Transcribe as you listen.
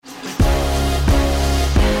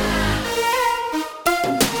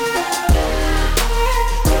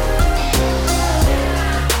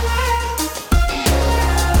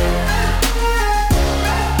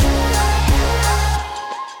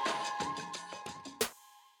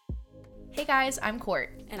Hey guys, I'm Court.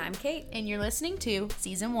 And I'm Kate. And you're listening to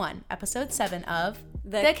Season 1, Episode 7 of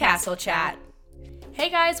The Castle Chat. Hey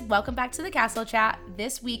guys, welcome back to The Castle Chat.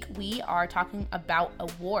 This week we are talking about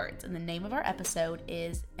awards, and the name of our episode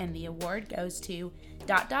is, and the award goes to ...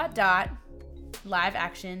 live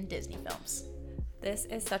action Disney films. This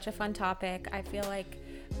is such a fun topic. I feel like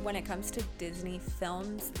when it comes to Disney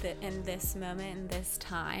films, that in this moment, in this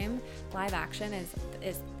time, live action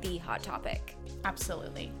is the hot topic.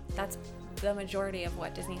 Absolutely. That's the majority of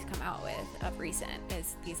what Disney's come out with of recent,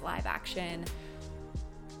 is these live action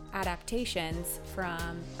adaptations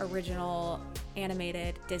from original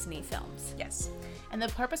animated Disney films. Yes. And the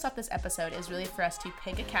purpose of this episode is really for us to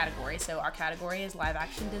pick a category. So our category is live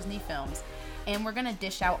action Disney films, and we're going to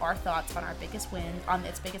dish out our thoughts on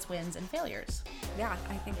its biggest wins and failures. Yeah,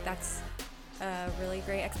 I think that's a really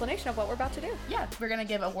great explanation of what we're about to do. Yeah, we're going to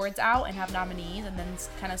give awards out and have nominees, and then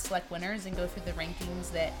kind of select winners and go through the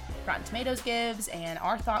rankings that Rotten Tomatoes gives and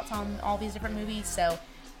our thoughts on all these different movies. So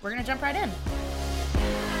we're going to jump right in.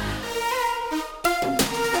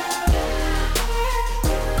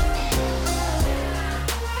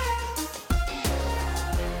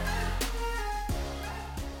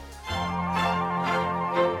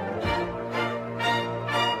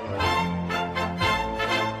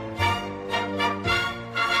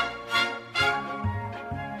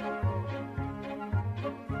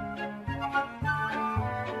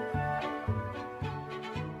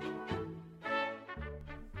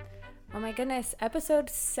 My goodness, episode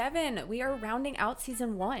 7. We are rounding out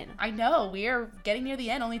season 1. I know, we are getting near the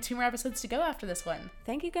end. Only 2 more episodes to go after this one.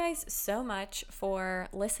 Thank you guys so much for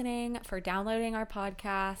listening, for downloading our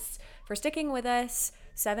podcasts, for sticking with us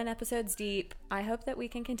 7 episodes deep. I hope that we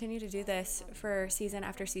can continue to do this for season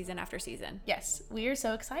after season after season. Yes, we are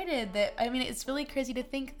so excited it's really crazy to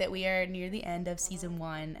think that we are near the end of season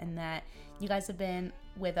 1 and that you guys have been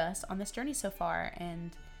with us on this journey so far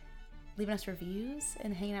and leaving us reviews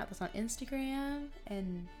and hanging out with us on Instagram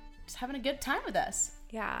and just having a good time with us.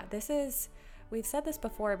 Yeah, we've said this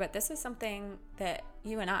before, but this is something that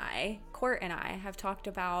you and I, Court and I, have talked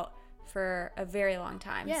about for a very long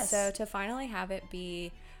time. Yes. So to finally have it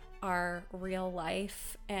be our real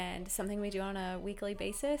life and something we do on a weekly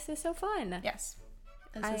basis is so fun. Yes.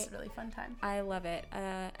 This is a really fun time. I love it.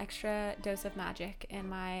 Extra dose of magic in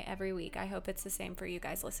my every week. I hope it's the same for you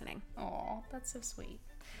guys listening. Aw, that's so sweet.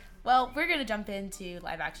 Well, we're going to jump into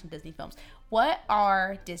live-action Disney films. What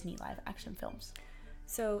are Disney live-action films?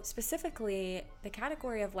 So specifically, the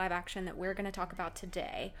category of live-action that we're going to talk about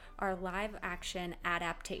today are live-action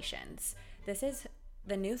adaptations. This is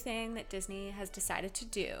the new thing that Disney has decided to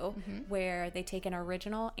do, where they take an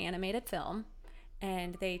original animated film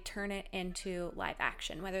and they turn it into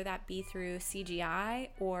live-action, whether that be through CGI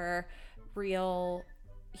or real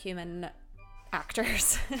human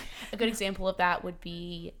actors. A good example of that would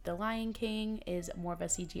be The Lion King is more of a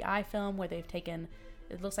CGI film where they've taken,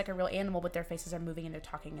 it looks like a real animal, but their faces are moving and they're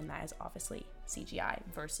talking, and that is obviously CGI,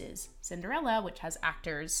 versus Cinderella, which has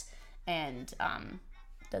actors and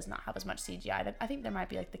does not have as much CGI. I think there might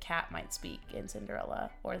be like the cat might speak in Cinderella,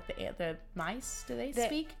 or the mice, do they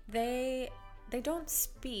speak? They don't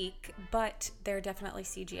speak, but they're definitely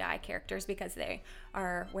CGI characters because they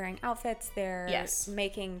are wearing outfits, they're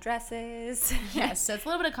making dresses. Yes, so it's a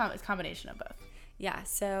little bit of a combination of both. Yeah,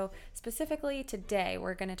 so specifically today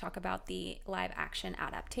we're going to talk about the live action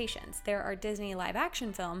adaptations. There are Disney live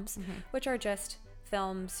action films, which are just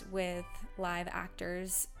films with live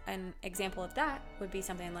actors. An example of that would be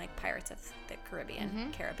something like Pirates of the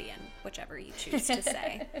Caribbean, whichever you choose to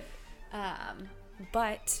say.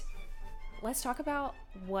 But let's talk about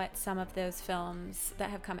what some of those films that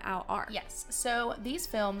have come out are. Yes. So these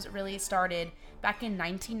films really started back in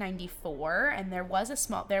 1994, and there was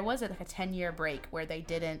like a 10-year break where they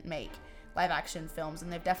didn't make live action films,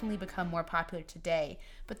 and they've definitely become more popular today.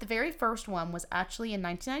 But the very first one was actually in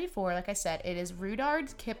 1994. Like I said, it is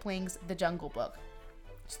Rudyard Kipling's The Jungle Book.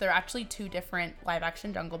 So there are actually 2 different live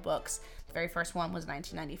action Jungle Books. The very first one was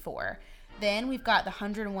 1994. Then we've got The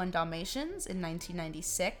 101 Dalmatians in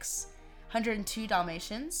 1996. 102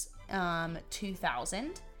 Dalmatians,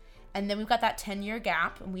 2000. And then we've got that 10-year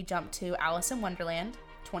gap, and we jump to Alice in Wonderland,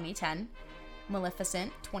 2010.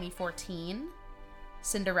 Maleficent, 2014.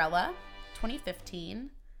 Cinderella, 2015.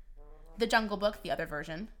 The Jungle Book, the other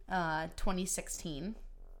version, 2016.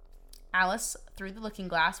 Alice Through the Looking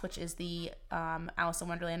Glass, which is the Alice in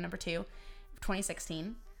Wonderland number 2,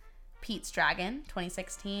 2016. Pete's Dragon,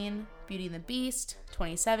 2016. Beauty and the Beast,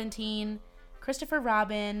 2017. Christopher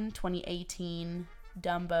Robin, 2018,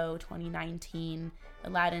 Dumbo, 2019,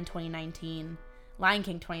 Aladdin, 2019, Lion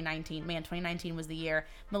King 2019. Man, 2019 was the year.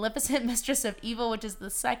 Maleficent, Mistress of Evil, which is the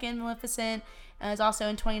second Maleficent, is also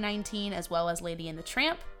in 2019, as well as Lady and the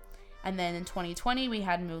Tramp. And then in 2020, we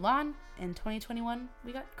had Mulan. In 2021,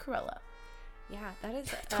 we got Cruella. Yeah, that is...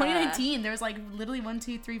 2019, there was like literally 1,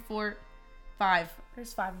 2, 3, 4, 5.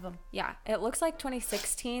 There's 5 of them. Yeah, it looks like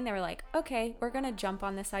 2016, they were like, okay, we're going to jump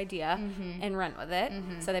on this idea and run with it.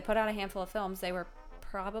 So they put out a handful of films. They were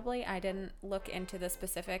probably, I didn't look into the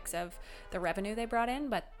specifics of the revenue they brought in,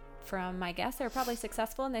 but from my guess, they were probably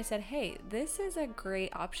successful. And they said, hey, this is a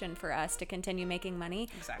great option for us to continue making money.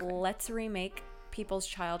 Exactly. Let's remake people's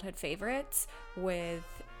childhood favorites with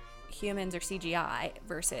humans or CGI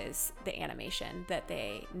versus the animation that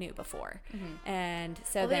they knew before. And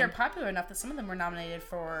so they are popular enough that some of them were nominated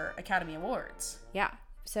for Academy Awards. Yeah.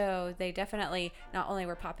 So they definitely not only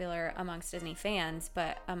were popular amongst Disney fans,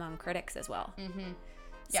 but among critics as well.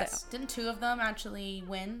 Yes. So, didn't 2 of them actually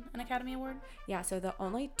win an Academy Award? yeah, so the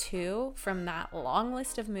only 2 from that long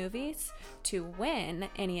list of movies to win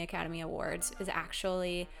any Academy Awards is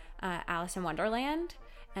actually Alice in Wonderland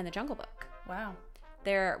and The Jungle Book. Wow.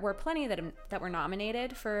 There were plenty that were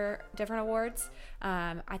nominated for different awards.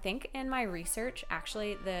 I think in my research,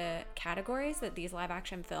 actually, the categories that these live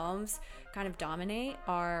action films kind of dominate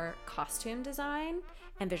are costume design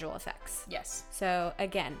and visual effects. Yes. So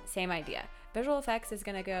again, same idea. Visual effects is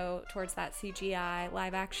going to go towards that CGI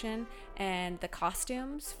live action, and the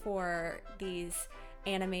costumes for these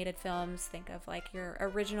animated films, think of like your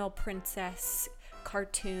original princess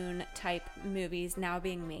cartoon type movies now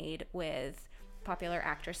being made with popular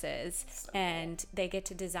actresses, and they get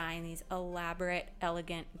to design these elaborate,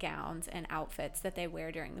 elegant gowns and outfits that they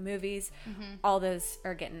wear during the movies. All those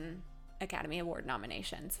are getting Academy Award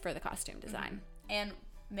nominations for the costume design. And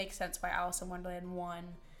makes sense why Alice in Wonderland won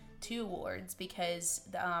 2 awards, because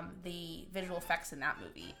the visual effects in that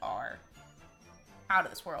movie are out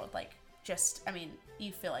of this world. Like, just, I mean,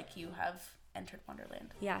 you feel like you have entered Wonderland.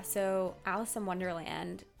 Yeah, so Alice in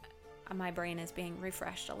Wonderland, my brain is being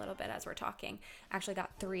refreshed a little bit as we're talking, actually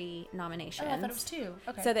got 3 nominations. Oh, I thought it was 2.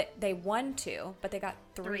 Okay. So they won 2, but they got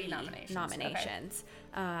 3 nominations.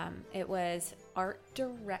 It was art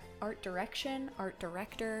direction, art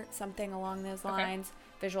director, something along those lines,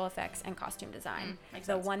 visual effects, and costume design. Makes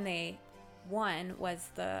The sense. one they won was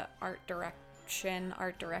the art direction,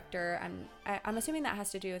 art director. I'm assuming that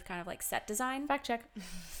has to do with kind of like set design.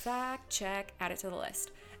 Fact check. Add it to the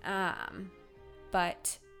list.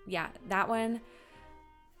 But yeah, that one,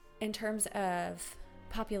 in terms of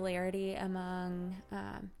popularity among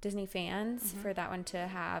Disney fans, for that one to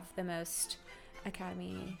have the most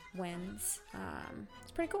Academy wins,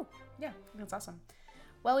 it's pretty cool. Yeah, that's awesome.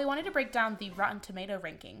 Well, we wanted to break down the Rotten Tomato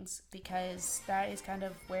rankings, because that is kind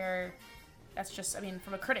of where, that's just, I mean,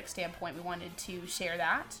 from a critic standpoint, we wanted to share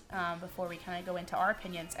that before we kind of go into our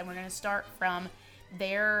opinions. And we're going to start from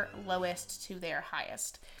their lowest to their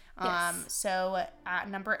highest. Yes. So at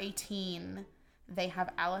number 18, they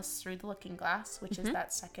have Alice Through the Looking Glass, which is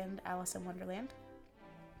that second Alice in Wonderland.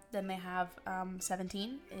 Then they have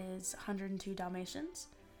 17 is 102 Dalmatians.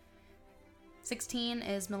 16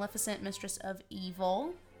 is Maleficent, Mistress of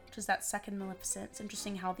Evil, which is that second Maleficent. It's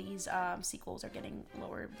interesting how these sequels are getting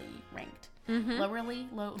lowerly ranked.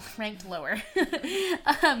 Ranked lower.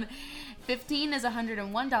 15 is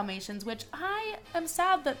 101 Dalmatians, which I am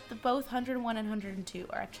sad that both 101 and 102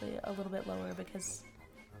 are actually a little bit lower, because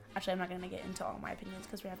actually I'm not going to get into all my opinions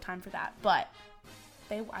because we have time for that, but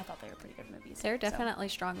I thought they were pretty good movies. They're definitely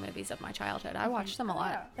strong movies of my childhood. I watched them a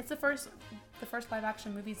lot. Yeah. It's the first live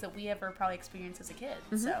action movies that we ever probably experienced as a kid.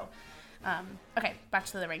 So, okay, back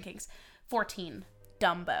to the rankings. 14,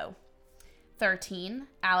 Dumbo. 13,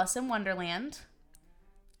 Alice in Wonderland.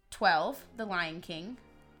 12, The Lion King.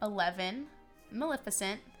 11,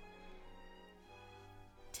 Maleficent.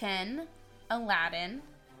 10, Aladdin.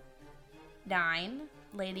 9,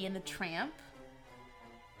 Lady and the Tramp.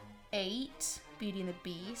 8, Beauty and the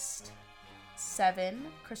Beast. 7,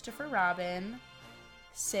 Christopher Robin.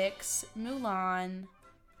 6, Mulan.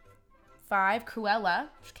 5, Cruella,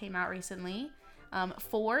 which came out recently.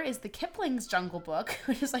 4 is the Kipling's Jungle Book,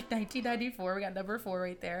 which is like 1994. We got number 4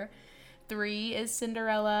 right there. 3 is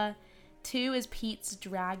Cinderella. 2 is Pete's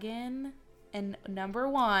Dragon. And number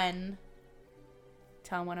 1,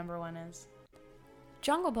 tell them what number 1 is.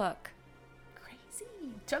 Jungle Book. Crazy.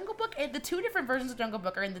 Jungle Book, the 2 different versions of Jungle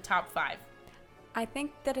Book are in the top 5. I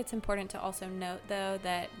think that it's important to also note, though,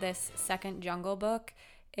 that this second Jungle Book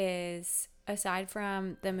is, aside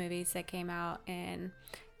from the movies that came out in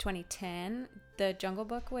 2010, the Jungle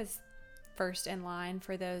Book was first in line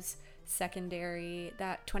for those secondary,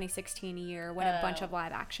 that 2016 year when a bunch of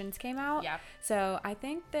live actions came out. Yeah. So I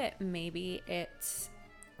think that maybe its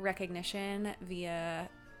recognition via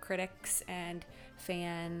critics and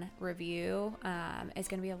fan review is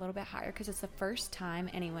going to be a little bit higher because it's the first time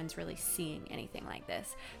anyone's really seeing anything like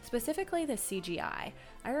this, specifically the CGI.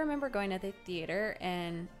 I remember going to the theater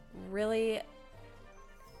and really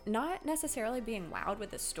not necessarily being wowed with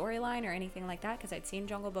the storyline or anything like that because I'd seen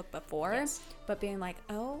Jungle Book before, Yes. but being like,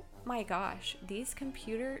 oh my gosh, these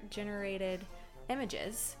computer generated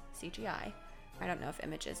images, CGI, I don't know if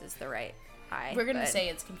images is the right eye. We're going to but say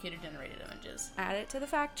it's computer generated images. add it to the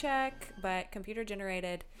fact check, but computer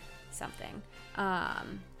generated something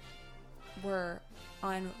were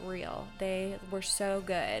unreal. They were so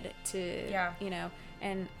good to, you know,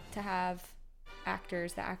 and to have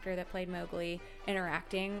actors, the actor that played Mowgli,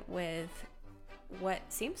 interacting with what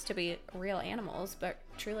seems to be real animals, but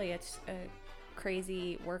truly it's a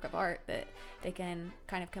crazy work of art that they can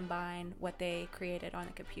kind of combine what they created on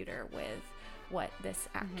the computer with what this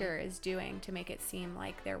actor is doing to make it seem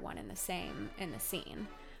like they're one and the same in the scene.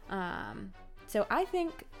 So I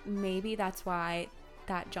think maybe that's why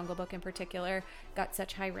that Jungle Book in particular got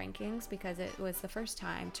such high rankings, because it was the first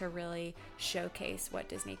time to really showcase what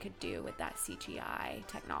Disney could do with that CGI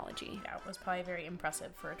technology. Yeah, it was probably very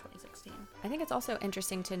impressive for 2016. I think it's also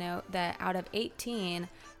interesting to note that out of 18,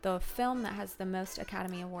 the film that has the most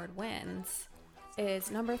Academy Award wins is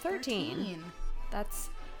number 13. That's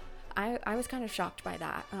I was kind of shocked by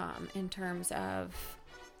that in terms of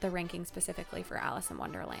the ranking specifically for Alice in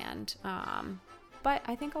Wonderland. But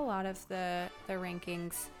I think a lot of the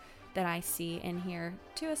rankings that I see in here,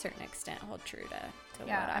 to a certain extent, hold true to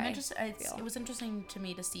what I feel. It was interesting to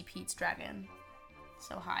me to see Pete's Dragon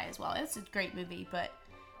so high as well. It's a great movie, but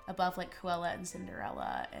above like Cruella and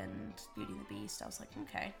Cinderella and Beauty and the Beast, I was like,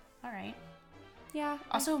 okay, all right. Yeah.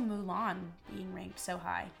 Also, Mulan being ranked so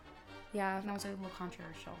high. Yeah. And that was a little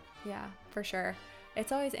controversial. Yeah, for sure.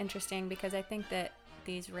 It's always interesting because I think that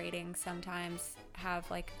these ratings sometimes have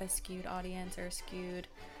like a skewed audience or a skewed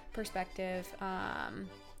perspective,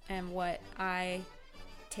 and what I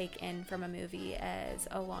take in from a movie as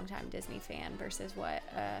a longtime Disney fan versus what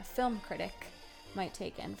a film critic might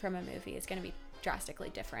take in from a movie is going to be drastically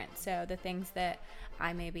different. So the things that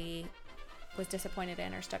I maybe was disappointed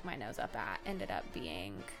in or stuck my nose up at ended up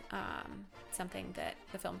being something that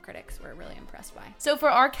the film critics were really impressed by. So for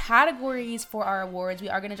our categories for our awards, we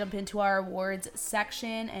are going to jump into our awards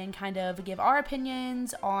section and kind of give our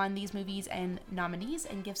opinions on these movies and nominees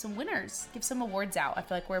and give some winners, give some awards out. I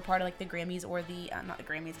feel like we're part of like the Grammys or the, not the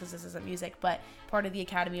Grammys because this isn't music, but part of the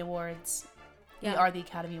Academy Awards. Yeah. We are the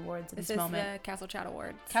Academy Awards at this moment. This is the Castle Chat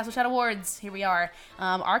Awards. Castle Chat Awards. Here we are.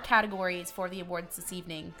 Our categories for the awards this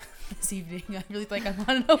evening. I really think I'm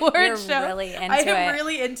on an award show. You're really into I am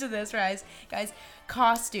really into this, guys.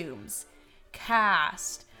 Costumes,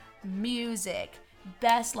 cast, music,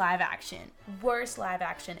 best live action, worst live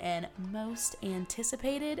action, and most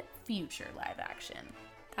anticipated future live action.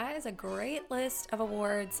 That is a great list of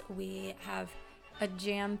awards. We have a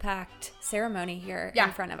jam-packed ceremony here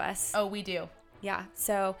in front of us. Oh, we do. Yeah,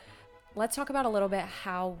 so let's talk about a little bit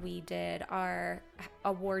how we did our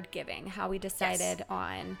award giving, how we decided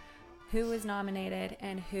on who was nominated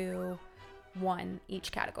and who won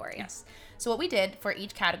each category. Yes. So what we did for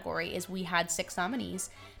each category is we had 6 nominees.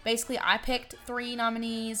 Basically, I picked 3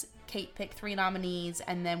 nominees, Kate picked 3 nominees,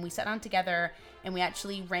 and then we sat down together and we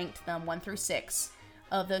actually ranked them 1 through 6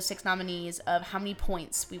 of those 6 nominees of how many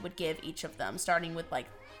points we would give each of them, starting with like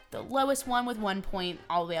the lowest one with 1 point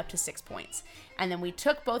all the way up to 6 points. And then we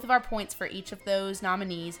took both of our points for each of those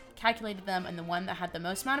nominees, calculated them, and the one that had the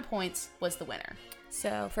most amount of points was the winner.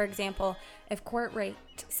 So, for example, if Court rated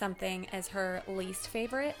something as her least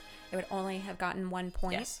favorite, it would only have gotten 1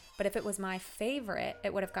 point. Yes. But if it was my favorite,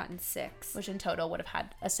 it would have gotten 6. Which in total would have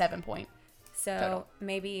had a 7 point. So total.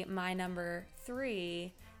 Maybe my number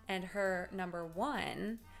 3 and her number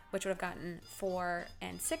 1, which would have gotten 4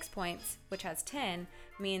 and 6 points, which has 10,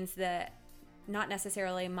 means that not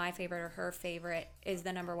necessarily my favorite or her favorite is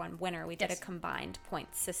the number 1 winner. We did a combined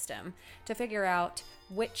point system to figure out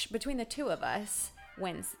which, between the two of us,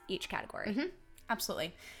 wins each category. Mm-hmm.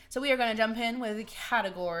 Absolutely. So we are going to jump in with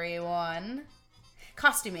category 1,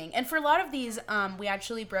 costuming. And for a lot of these, we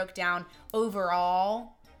actually broke down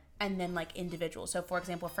overall and then like individual. So for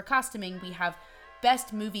example, for costuming, we have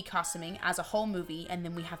best movie costuming as a whole movie, and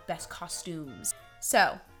then we have best costumes.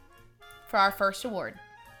 So for our first award,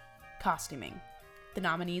 costuming, the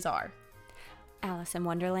nominees are Alice in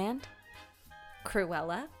Wonderland,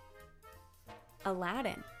 Cruella,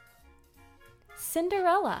 Aladdin,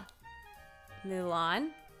 Cinderella, Mulan,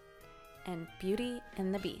 and Beauty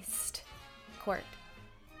and the Beast. Court,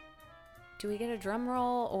 do we get a drum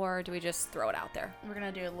roll or do we just throw it out there? We're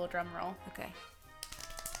going to do a little drum roll. Okay.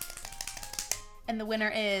 And the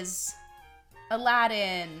winner is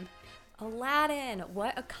Aladdin. Aladdin.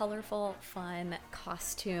 What a colorful, fun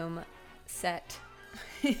costume set.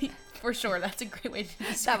 For sure, that's a great way to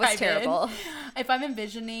describe That was terrible. If I'm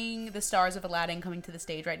envisioning the stars of Aladdin coming to the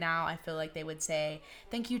stage right now, I feel like they would say,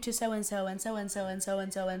 thank you to so-and-so and so-and-so and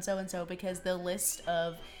so-and-so and so-and-so, because the list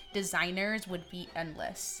of designers would be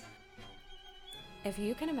endless. If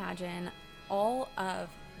you can imagine all of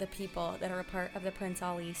the people that are a part of the Prince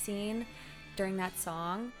Ali scene during that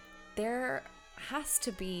song, there has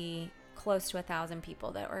to be close to 1,000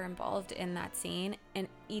 people that were involved in that scene, and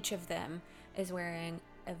each of them is wearing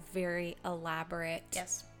a very elaborate,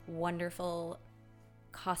 yes, wonderful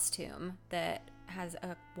costume that has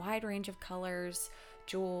a wide range of colors,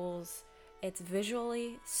 jewels. It's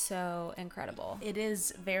visually so incredible. It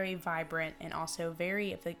is very vibrant and also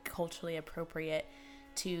very culturally appropriate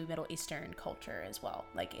to Middle Eastern culture as well.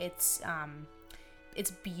 Like it's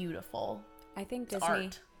beautiful. I think It's Disney,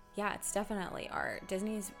 art. yeah, it's definitely art.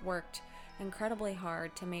 Disney's worked incredibly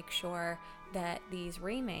hard to make sure that these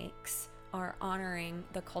remakes are honoring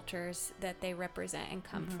the cultures that they represent and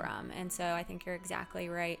come from. And so I think you're exactly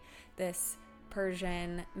right. This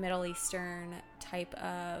Persian, Middle Eastern type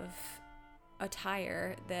of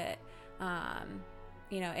attire that,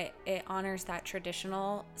 it honors that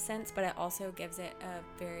traditional sense, but it also gives it a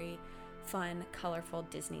very fun, colorful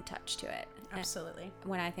Disney touch to it. Absolutely. And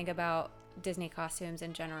when I think about Disney costumes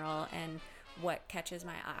in general and what catches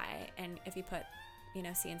my eye, and if you put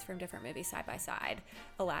scenes from different movies side by side,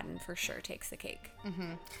 Aladdin for sure takes the cake.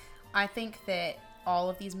 I think that all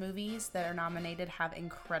of these movies that are nominated have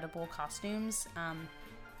incredible costumes.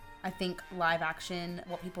 I think live action,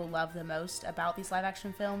 what people love the most about these live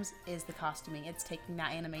action films is the costuming. It's taking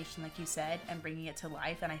that animation, like you said, and bringing it to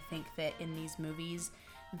life. And I think that in these movies,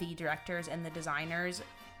 the directors and the designers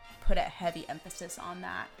put a heavy emphasis on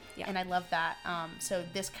that. Yeah. And I love that. So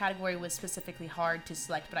this category was specifically hard to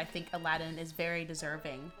select, but I think Aladdin is very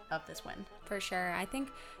deserving of this win. For sure. I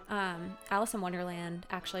think Alice in Wonderland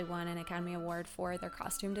actually won an Academy Award for their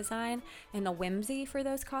costume design, and the whimsy for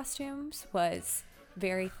those costumes was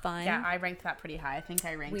very fun. Yeah, I ranked that pretty high. I think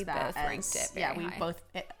I ranked We that both ranked it very high.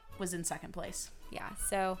 It was in second place. Yeah,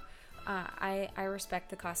 so I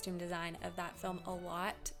respect the costume design of that film a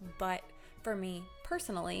lot, but for me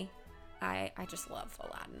personally, I just love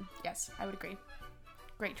Aladdin. Yes, I would agree.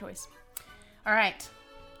 Great choice. All right,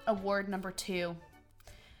 award number 2,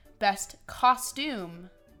 Best Costume.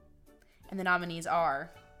 And the nominees are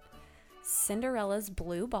Cinderella's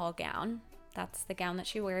blue ball gown. That's the gown that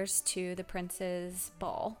she wears to the prince's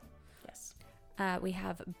ball. Yes. We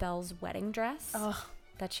have Belle's wedding dress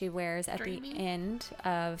that she wears at the end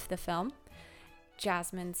of the film.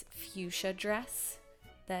 Jasmine's fuchsia dress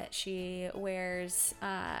that she wears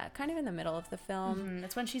kind of in the middle of the film.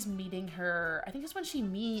 That's when she's meeting her. I think it's when she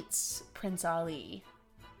meets Prince Ali.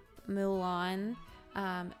 Mulan,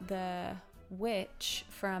 the witch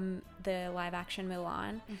from the live action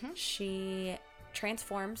Mulan, she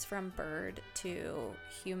transforms from bird to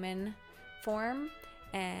human form,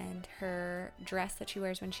 and her dress that she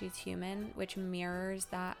wears when she's human, which mirrors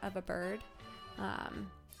that of a bird. I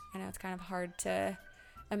know it's kind of hard to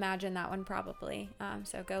imagine that one probably,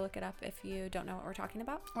 so go look it up if you don't know what we're talking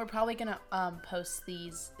about. We're probably gonna post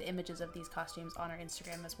the images of these costumes on our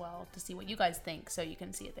Instagram as well to see what you guys think, so you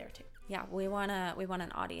can see it there too. Yeah, we want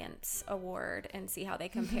an audience award and see how they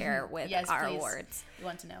compare with Yes, our please. awards. We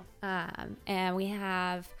want to know. And we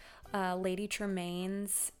have Lady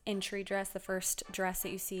Tremaine's entry dress, the first dress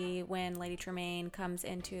that you see when Lady Tremaine comes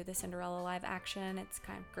into the Cinderella live action. It's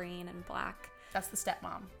kind of green and black. That's the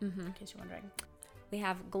stepmom, in case you're wondering. We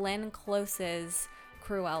have Glenn Close's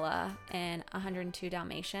Cruella in 102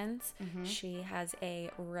 Dalmatians. She has a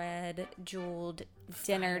red jeweled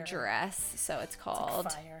dinner dress, so it's called.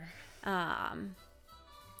 It's like fire.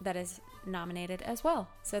 That is nominated as well.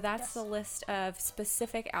 So that's Yes. the list of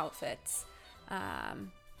specific outfits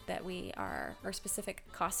that we are, or specific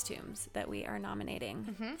costumes that we are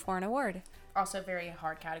nominating for an award. Also a very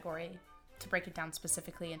hard category to break it down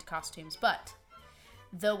specifically into costumes, but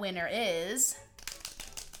the winner is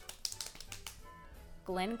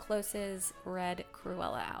Glenn Close's red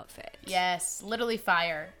Cruella outfit. yes, literally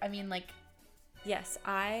fire. I mean, like, Yes,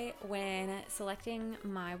 when selecting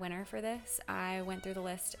my winner for this, I went through the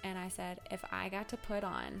list and I said, if I got to put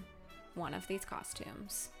on one of these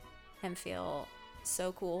costumes and feel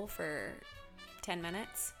so cool for 10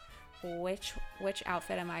 minutes, which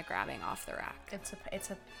outfit am I grabbing off the rack? It's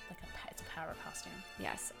a power costume.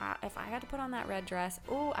 Yes, if I had to put on that red dress,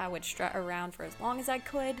 I would strut around for as long as I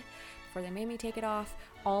could before they made me take it off.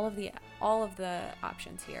 All of the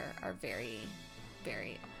options here are very,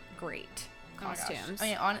 very great costumes. I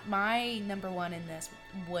mean, on my number one in this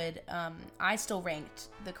would I still ranked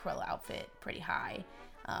the Cruella outfit pretty high,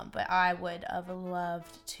 but I would have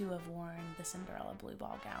loved to have worn the Cinderella blue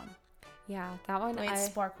ball gown. Yeah, that one. The way it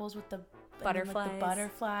sparkles with the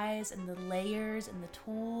butterflies and the layers and the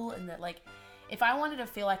tulle and the if I wanted to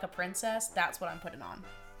feel like a princess, that's what I'm putting on.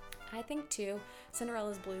 I think too,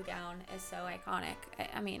 Cinderella's blue gown is so iconic.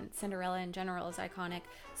 I mean, Cinderella in general is iconic.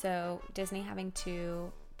 So Disney having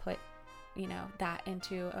to put, that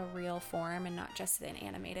into a real form and not just an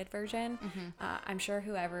animated version. I'm sure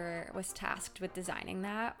whoever was tasked with designing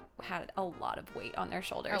that had a lot of weight on their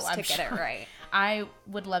shoulders to get it right. I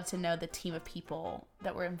would love to know the team of people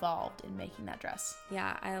that were involved in making that dress.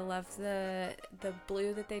 Yeah, I love the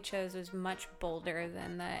blue that they chose was much bolder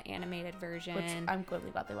than the animated version. Which I'm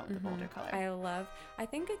really glad they went with the bolder color. I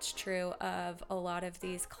think it's true of a lot of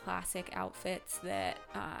these classic outfits that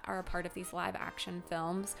are a part of these live action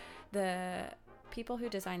films. The people who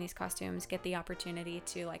design these costumes get the opportunity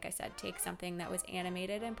to, like I said, take something that was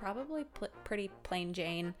animated and probably pretty plain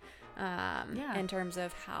Jane in terms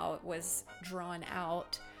of how it was drawn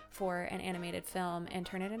out for an animated film and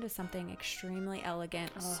turn it into something extremely elegant,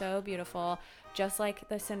 so beautiful. Just like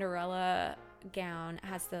the Cinderella gown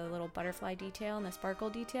has the little butterfly detail and the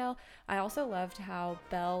sparkle detail. I also loved how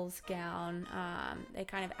Belle's gown, they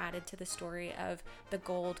kind of added to the story of the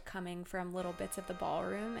gold coming from little bits of the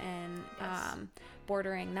ballroom and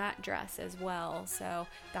bordering that dress as well. So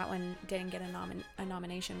that one didn't get a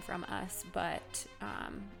nomination from us, but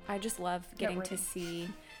I just love getting to see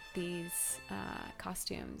these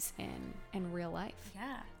costumes in real life.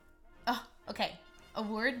 Yeah. Oh, okay.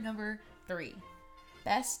 Award number 3.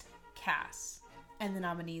 Best Cast. And the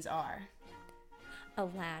nominees are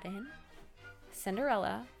Aladdin,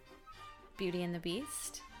 Cinderella, Beauty and the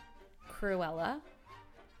Beast, Cruella,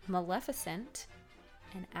 Maleficent,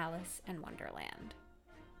 and Alice in Wonderland.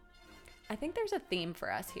 I think there's a theme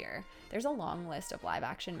for us here. There's a long list of live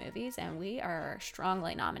action movies, and we are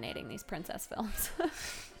strongly nominating these princess films.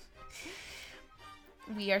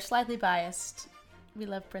 We are slightly biased. We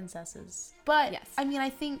love princesses. But, yes. I mean, I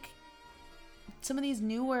think some of these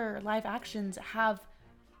newer live actions have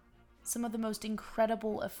some of the most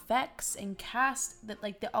incredible effects and cast that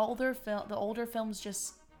the older films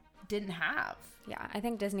just didn't have. Yeah, I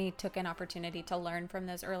think Disney took an opportunity to learn from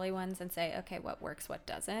those early ones and say, okay, what works, what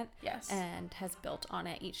doesn't. Yes. And has built on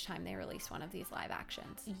it each time they release one of these live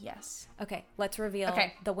actions. Yes. Okay, let's reveal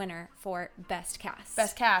the winner for Best Cast.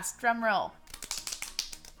 Best Cast, drum roll.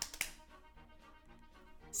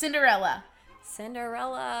 Cinderella.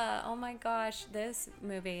 Oh my gosh, this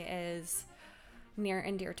movie is near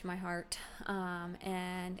and dear to my heart.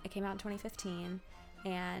 And it came out in 2015,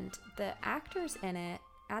 and the actors in it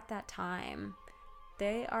at that time,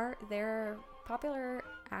 they're popular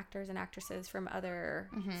actors and actresses from other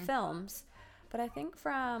films, but I think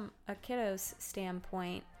from a kiddo's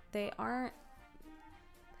standpoint, they aren't.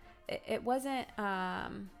 It wasn't.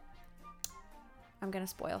 I'm gonna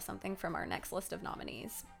spoil something from our next list of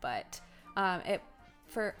nominees, but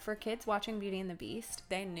for kids watching Beauty and the Beast,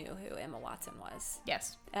 they knew who Emma Watson was.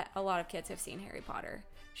 Yes. A lot of kids have seen Harry Potter.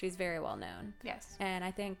 She's very well known. Yes. And I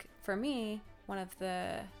think for me, one of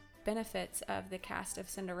the benefits of the cast of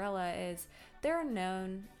Cinderella is they're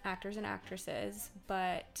known actors and actresses,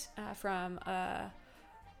 but from a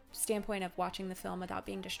standpoint of watching the film without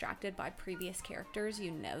being distracted by previous characters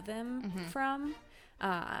you know them from,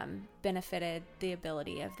 benefited the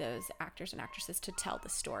ability of those actors and actresses to tell the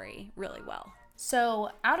story really well.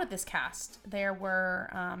 So out of this cast, there were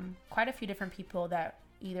quite a few different people that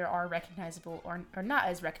either are recognizable or not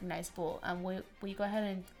as recognizable. Will you go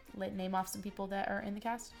ahead and name off some people that are in the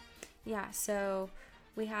cast? Yeah, so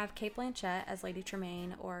we have Cate Blanchett as Lady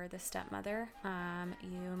Tremaine, or the stepmother.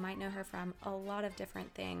 You might know her from a lot of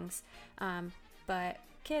different things, but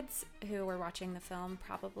kids who were watching the film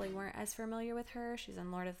probably weren't as familiar with her. She's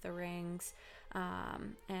in Lord of the Rings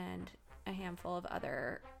and a handful of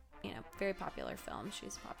other very popular films.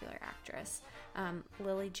 She's a popular actress.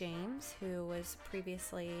 Lily James, who was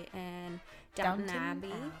previously in Downton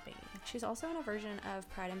Abbey. She's also in a version of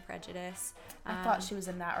Pride and Prejudice. I thought she was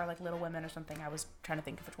in that, or like Little Women or something. I was trying to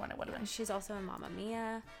think of which one it would have been. She's also in Mamma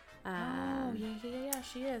Mia. Yeah,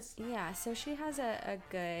 she is. Yeah, so she has a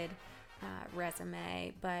good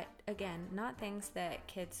resume, but again, not things that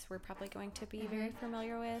kids were probably going to be very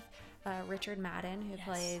familiar with. Richard Madden, who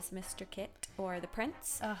plays Mr. Kit or the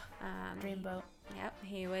Prince. Dreamboat. Yep,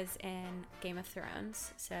 he was in Game of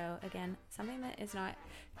Thrones. So again, something that is not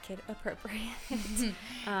kid appropriate.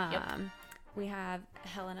 We have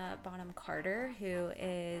Helena Bonham Carter, who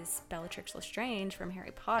is Bellatrix Lestrange from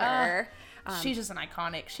Harry Potter. She's just an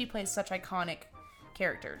iconic. She plays such iconic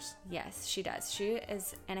characters. Yes, she does. She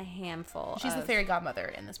is in a handful. She's the fairy godmother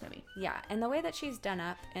in this movie. Yeah, and the way that she's done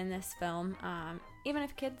up in this film, even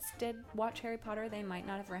if kids did watch Harry Potter, they might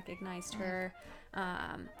not have recognized her.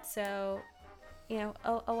 So, you know,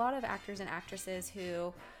 a lot of actors and actresses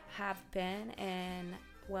who have been in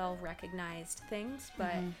well-recognized things,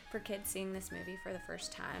 but for kids seeing this movie for the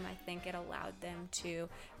first time, I think it allowed them to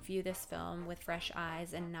view this film with fresh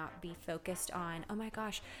eyes and not be focused on, oh my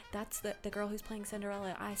gosh, that's the girl who's playing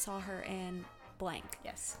Cinderella. I saw her in blank.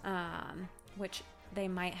 Yes. Which they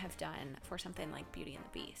might have done for something like Beauty and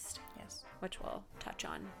the Beast. Yes. Which we'll touch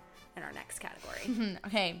on in our next category.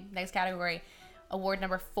 Okay, next category. Award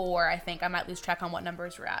number 4, I think. I might lose track on what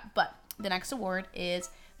numbers we're at. But the next award is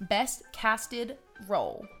Best Casted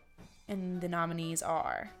Role. And the nominees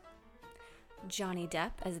are Johnny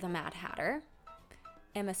Depp as the Mad Hatter,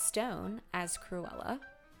 Emma Stone as Cruella,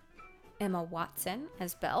 Emma Watson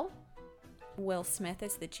as Belle, Will Smith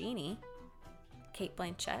as the Genie, Cate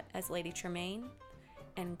Blanchett as Lady Tremaine,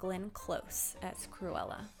 and Glenn Close as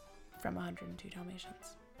Cruella. From 102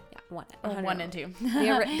 Dalmatians. Yeah, 1 and 2.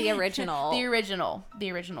 The original.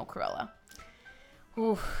 The original Cruella.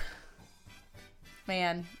 Ooh.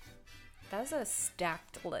 Man. That was a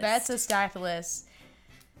stacked list. That's a stacked list.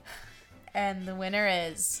 And the winner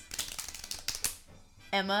is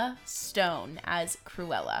Emma Stone as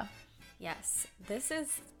Cruella. Yes. This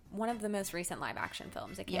is one of the most recent live action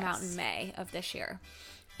films. It came out in May of this year.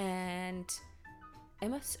 And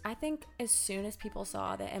I think as soon as people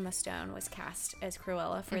saw that Emma Stone was cast as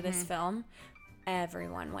Cruella for this film,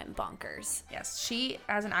 everyone went bonkers. Yes, she,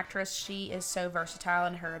 as an actress, she is so versatile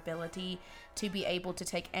in her ability to be able to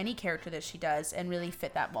take any character that she does and really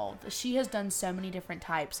fit that mold. She has done so many different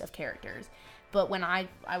types of characters. But when I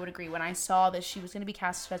would agree, when I saw that she was going to be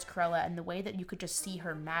cast as Cruella and the way that you could just see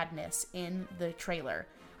her madness in the trailer,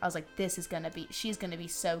 I was like, she's going to be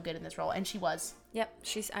so good in this role. And she was. Yep.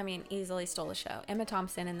 Easily stole the show. Emma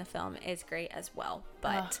Thompson in the film is great as well.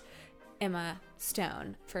 But Emma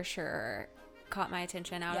Stone, for sure, caught my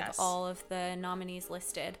attention out of all of the nominees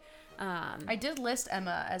listed. I did list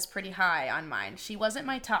Emma as pretty high on mine. She wasn't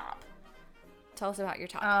my top. Tell us about your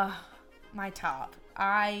top. My top.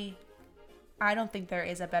 I don't think there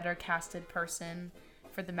is a better casted person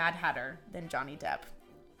for the Mad Hatter than Johnny Depp.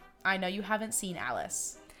 I know you haven't seen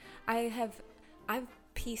Alice. I've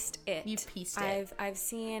pieced it. You've pieced it. I've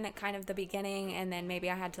seen kind of the beginning, and then maybe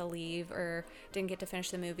I had to leave or didn't get to finish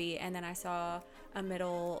the movie, and then I saw a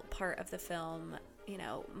middle part of the film,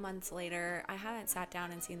 months later. I haven't sat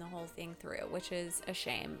down and seen the whole thing through, which is a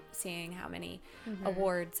shame, seeing how many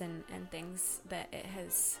awards and things that it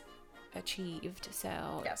has achieved.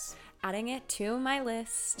 So yes, adding it to my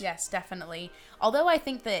list. Yes, definitely. Although I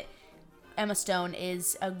think that Emma Stone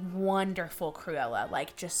is a wonderful Cruella,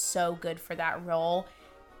 like just so good for that role.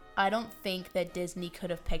 I don't think that Disney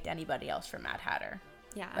could have picked anybody else for Mad Hatter.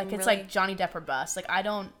 Yeah, like it's like Johnny Depp or bust. Like I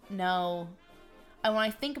don't know. And when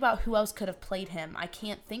I think about who else could have played him, I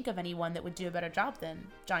can't think of anyone that would do a better job than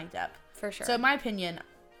Johnny Depp. For sure. So in my opinion,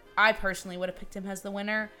 I personally would have picked him as the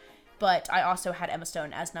winner, but I also had Emma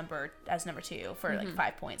Stone as number 2 for like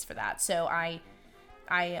 5 points for that. So I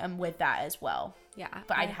am with that as well. Yeah.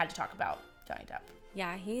 But I had to talk about Johnny Depp.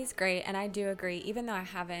 Yeah, he's great, and I do agree. Even though I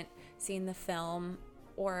haven't seen the film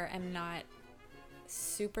or am not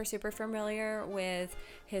super familiar with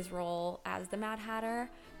his role as the Mad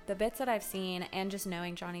Hatter, the bits that I've seen and just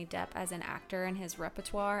knowing Johnny Depp as an actor and his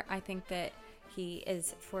repertoire, I think that he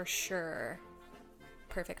is for sure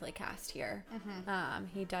perfectly cast here.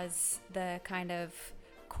 He does the kind of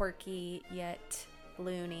quirky yet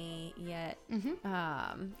loony yet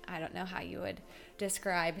I don't know how you would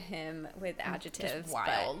describe him with adjectives. Just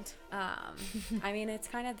wild. But, I mean, it's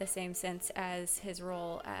kind of the same sense as his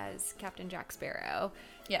role as Captain Jack Sparrow.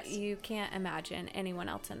 Yes. You can't imagine anyone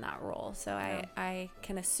else in that role. So no. I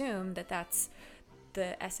can assume that that's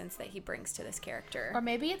the essence that he brings to this character. Or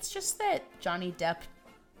maybe it's just that Johnny Depp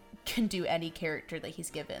can do any character that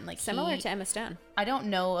he's given. Like similar to Emma Stone. I don't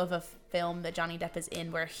know of a film that Johnny Depp is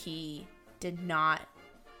in where he did not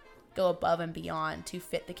go above and beyond to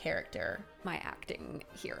fit the character. My acting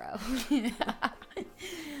hero.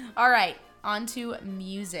 All right, on to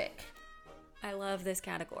music. I love this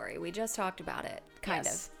category. We just talked about it, kind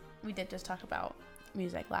of. We did just talk about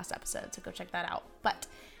music last episode, so go check that out. But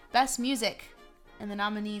best music, and the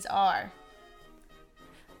nominees are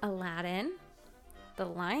Aladdin, The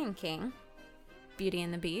Lion King, Beauty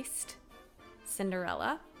and the Beast,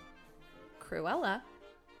 Cinderella, Cruella,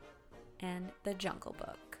 and The Jungle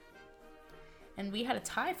Book. And we had a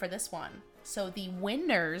tie for this one. So the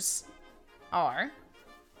winners are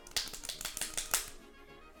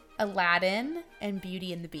Aladdin and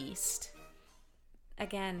Beauty and the Beast.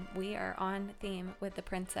 Again, we are on theme with the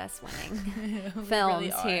princess winning We films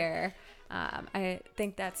really are. here. I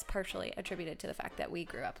think that's partially attributed to the fact that we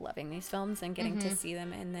grew up loving these films, and getting to see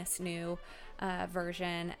them in this new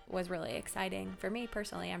version was really exciting for me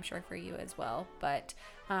personally. I'm sure for you as well. But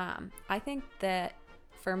I think that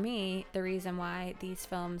for me, the reason why these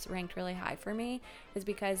films ranked really high for me is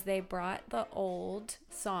because they brought the old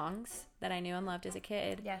songs that I knew and loved as a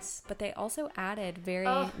kid. Yes. But they also added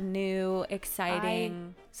very new,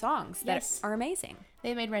 exciting songs that Yes. are amazing.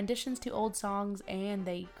 They made renditions to old songs and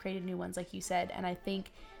they created new ones, like you said. And I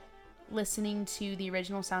think listening to the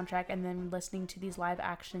original soundtrack and then listening to these live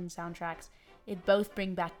action soundtracks, it both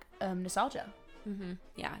bring back nostalgia. Mm-hmm.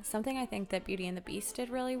 Yeah, something I think that Beauty and the Beast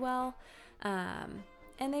did really well.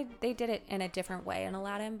 And they did it in a different way in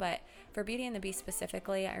Aladdin, but for Beauty and the Beast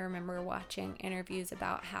specifically, I remember watching interviews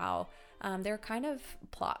about how there are kind of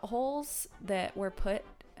plot holes that were put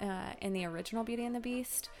in the original Beauty and the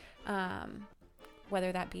Beast,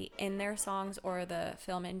 whether that be in their songs or the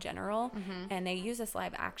film in general, and they use this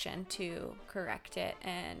live action to correct it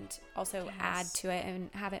and also add to it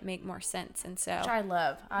and have it make more sense. And so, Which I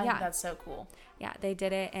love. I think that's so cool. yeah, they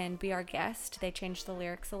did it in Be Our Guest. They changed the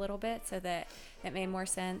lyrics a little bit so that it made more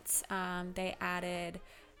sense. They added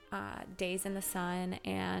Days in the Sun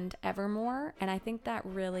and Evermore, and I think that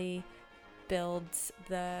really builds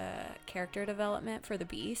the character development for the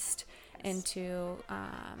Beast into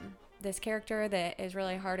this character that is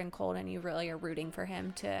really hard and cold, and you really are rooting for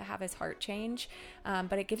him to have his heart change.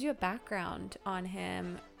 But it gives you a background on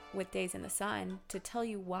him with Days in the Sun to tell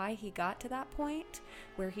you why he got to that point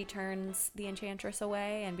where he turns the enchantress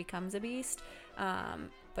away and becomes a beast,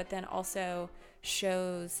 but then also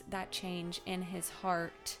shows that change in his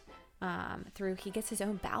heart through he gets his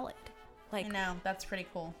own ballad. Like, I know, that's pretty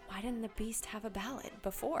cool. why didn't the Beast have a ballad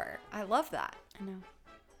before? I love that. I know.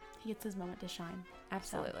 He gets his moment to shine.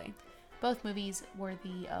 Absolutely. Both movies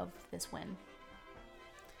worthy of this win.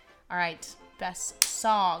 All right, best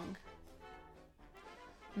song.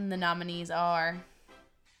 And the nominees are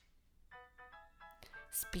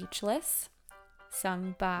Speechless,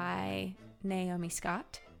 sung by Naomi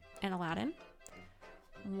Scott and Aladdin.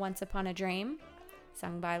 Once Upon a Dream,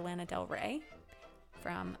 sung by Lana Del Rey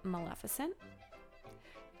from Maleficent.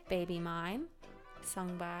 Baby Mine,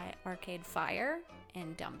 sung by Arcade Fire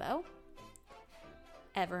and Dumbo.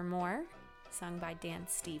 Evermore, sung by Dan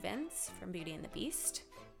Stevens from Beauty and the Beast.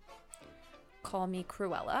 Call Me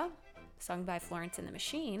Cruella, sung by Florence and the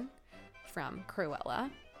Machine from Cruella.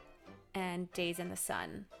 And Days in the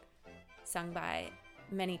Sun, sung by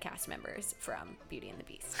many cast members from Beauty and the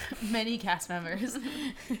Beast. many cast members.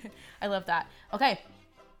 I love that. Okay,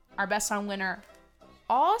 our best song winner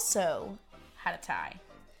also had a tie.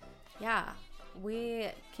 Yeah, we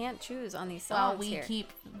can't choose on these songs. Well, we here.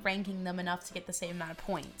 keep ranking them enough to get the same amount of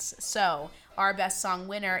points. So, our best song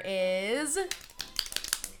winner is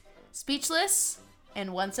Speechless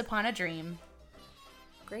and Once Upon a Dream.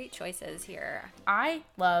 Great choices here. I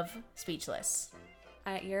love Speechless.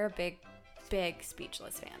 You're a big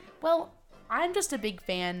Speechless fan. Well, I'm just a big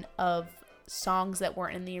fan of songs that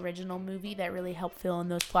weren't in the original movie that really help fill in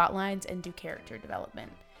those plot lines and do character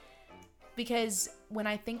development. Because when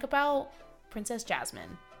I think about Princess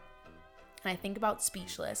Jasmine and I think about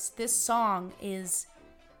Speechless, this song is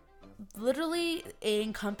literally, it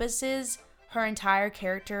encompasses her entire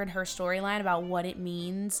character and her storyline about what it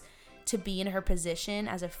means to be in her position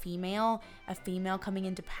as a female coming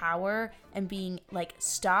into power and being like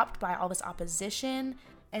stopped by all this opposition.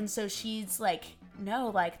 And so she's like, no,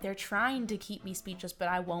 like they're trying to keep me speechless, but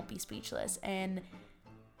I won't be speechless. And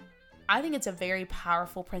I think it's a very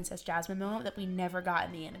powerful Princess Jasmine moment that we never got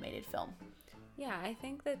in the animated film. Yeah, I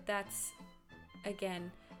think that that's,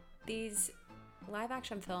 again, these live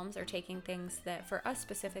action films are taking things that for us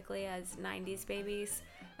specifically as 90s babies,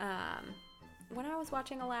 when I was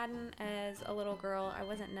watching Aladdin as a little girl, I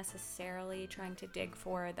wasn't necessarily trying to dig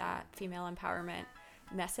for that female empowerment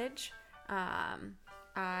message.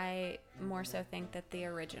 I more so think that the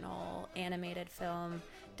original animated film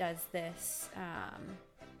does this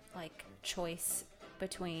like choice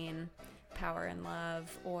between power and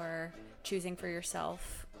love or choosing for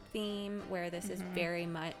yourself theme, where this is very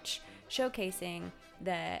much showcasing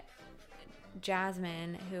that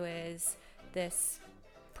Jasmine, who is this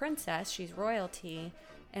princess, she's royalty,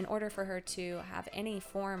 in order for her to have any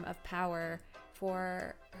form of power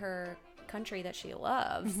for her country that she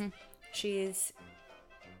loves, she's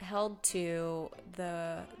held to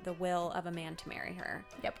the will of a man to marry her.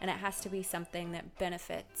 Yep. And it has to be something that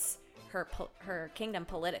benefits her kingdom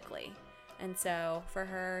politically. And so for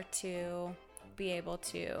her to be able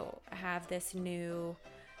to have this new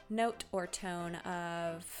note or tone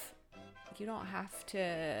of, you don't have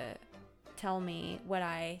to tell me what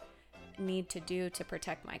I need to do to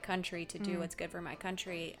protect my country, to do what's good for my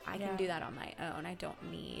country. I can do that on my own. I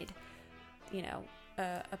don't need,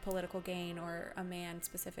 a political gain or a man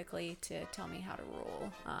specifically to tell me how to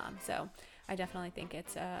rule. So I definitely think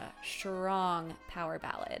it's a strong power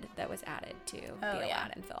ballad that was added to the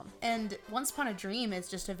Aladdin film. And Once Upon a Dream is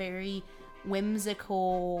just a very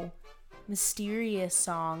whimsical, mysterious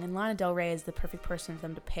song, and Lana Del Rey is the perfect person for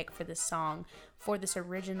them to pick for this song, for this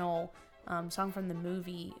original song from the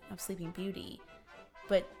movie of Sleeping Beauty,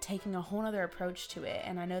 but taking a whole other approach to it.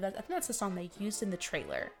 And I think that's the song they used in the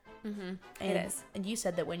trailer. It is. And you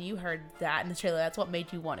said that when you heard that in the trailer, that's what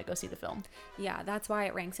made you want to go see the film. Yeah, that's why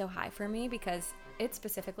it ranks so high for me, because it's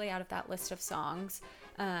specifically out of that list of songs.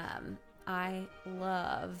 I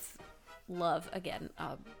love, again,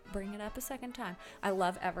 I'll bring it up a second time, I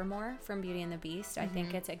love Evermore from Beauty and the Beast. I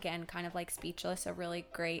think it's, again, kind of like Speechless, a really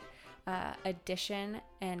great addition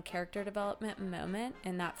and character development moment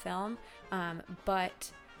in that film.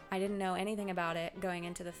 But I didn't know anything about it going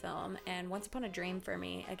into the film, and Once Upon a Dream for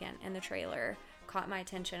me, again, in the trailer, caught my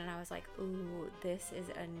attention, and I was like, ooh, this is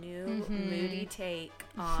a new moody take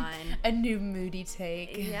on... a new moody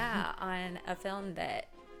take. Yeah, on a film that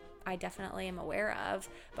I definitely am aware of,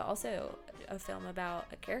 but also a film about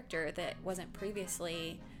a character that wasn't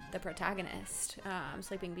previously the protagonist.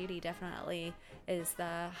 Sleeping Beauty definitely is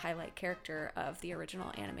the highlight character of the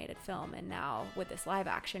original animated film, and now with this live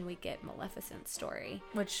action we get Maleficent's story.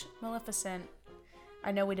 Which Maleficent,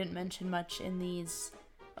 I know we didn't mention much in these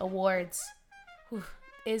awards,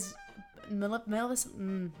 is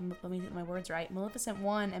Maleficent, let me get my words right, Maleficent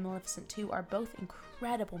 1 and Maleficent 2 are both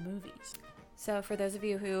incredible movies. So for those of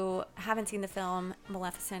you who haven't seen the film,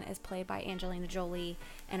 Maleficent is played by Angelina Jolie,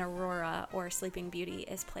 and Aurora, or Sleeping Beauty,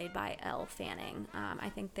 is played by Elle Fanning. I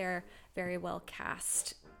think they're very well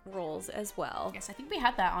cast roles as well. Yes, I think we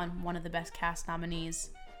had that on one of the best cast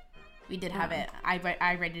nominees. We did have it.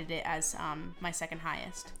 I rated it as my second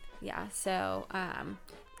highest. Yeah, so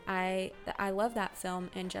I love that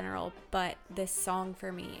film in general, but this song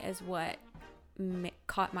for me is what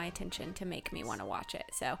caught my attention to make me want to watch it.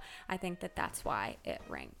 So I think that's why it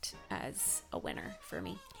ranked as a winner for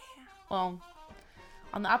me. Yeah. Well,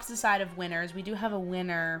 on the opposite side of winners, we do have a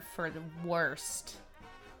winner for the worst,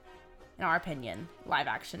 in our opinion, live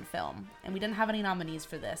action film. And we didn't have any nominees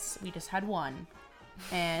for this. We just had one.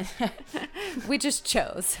 And we just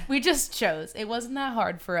chose. It wasn't that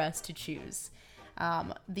hard for us to choose.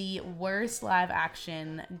 The worst live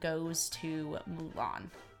action goes to Mulan.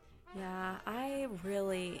 Yeah,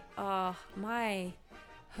 my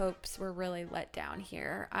hopes were really let down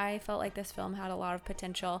here. I felt like this film had a lot of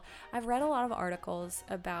potential. I've read a lot of articles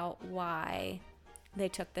about why they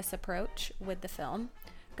took this approach with the film,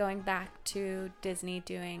 going back to Disney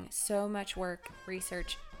doing so much work,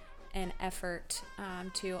 research, and effort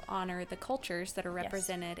to honor the cultures that are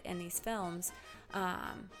represented in these films.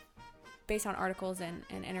 Based on articles and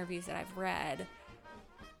interviews that I've read,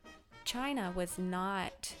 China was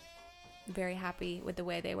not very happy with the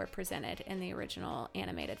way they were presented in the original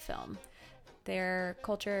animated film. Their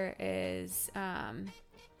culture is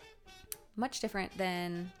much different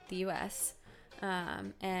than the US.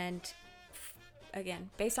 And again,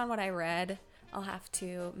 based on what I read, I'll have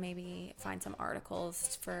to maybe find some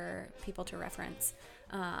articles for people to reference.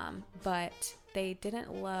 But they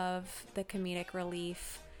didn't love the comedic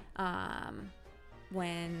relief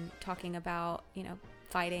when talking about,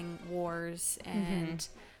 fighting wars. And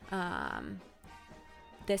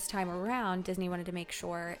this time around, Disney wanted to make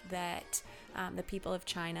sure that the people of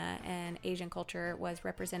China and Asian culture was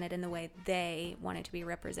represented in the way they wanted to be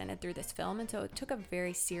represented through this film. And so it took a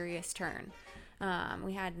very serious turn.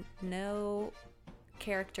 We had no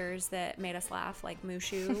characters that made us laugh, like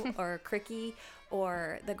Mushu or Cricky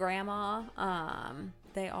or the grandma.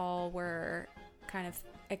 They all were kind of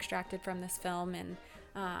extracted from this film, and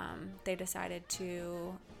they decided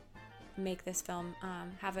to make this film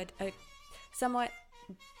have a somewhat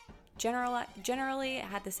generally it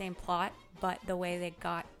had the same plot, but the way they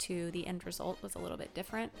got to the end result was a little bit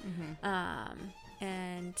different.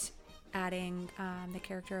 And adding the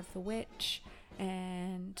character of the witch,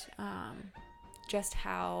 and just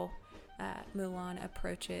how Mulan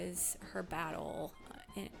approaches her battle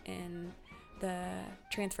in the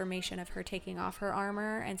transformation of her taking off her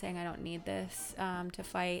armor and saying, I don't need this to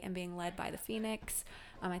fight, and being led by the Phoenix.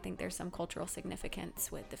 I think there's some cultural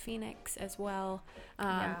significance with the Phoenix as well.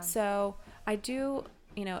 So I do,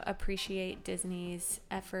 appreciate Disney's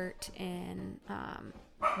effort in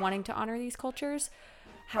wanting to honor these cultures.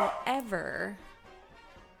 However,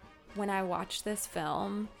 when I watched this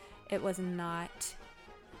film, it was not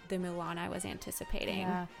the Mulan I was anticipating.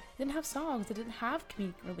 Yeah. It didn't have songs. It didn't have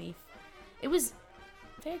comedic relief. It was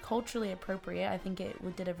very culturally appropriate. I think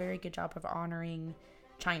it did a very good job of honoring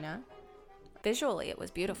China. Visually, it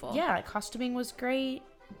was beautiful. Yeah, costuming was great,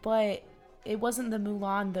 but it wasn't the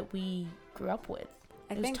Mulan that we grew up with.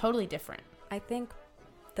 It was totally different. I think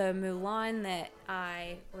the Mulan that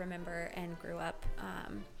I remember and grew up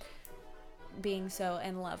being so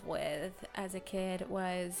in love with as a kid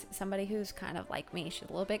was somebody who's kind of like me. She's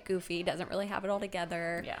a little bit goofy, doesn't really have it all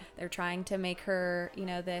together. Yeah. They're trying to make her,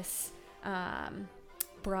 this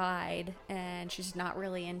bride, and she's not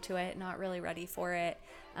really into it, not really ready for it.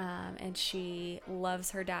 And she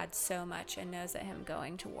loves her dad so much and knows that him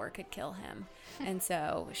going to war could kill him. And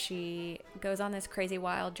so she goes on this crazy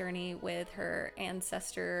wild journey with her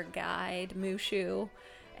ancestor guide, Mushu,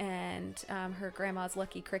 and her grandma's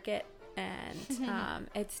Lucky Cricket. And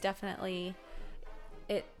it's definitely,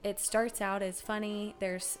 it starts out as funny.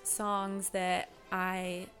 There's songs that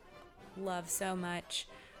I love so much.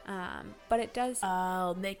 But it does.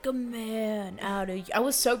 I'll make a man out of you. I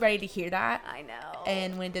was so ready to hear that. I know.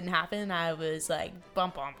 And when it didn't happen, I was like,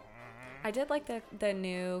 bump, bump. I did like the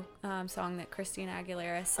new song that Christina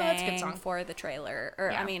Aguilera sang that's a good song. for the trailer,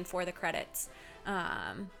 for the credits.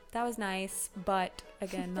 That was nice, but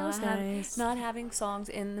again, not having songs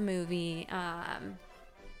in the movie,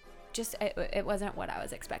 it wasn't what I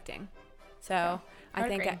was expecting. So yeah, I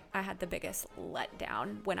think I had the biggest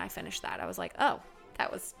letdown when I finished that. I was like, oh,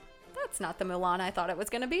 that's not the Mulan I thought it was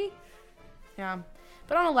going to be. Yeah.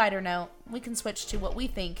 But on a lighter note, we can switch to what we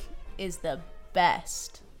think is the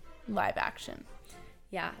best live action.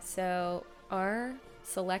 Yeah. So our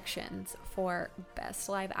selections for best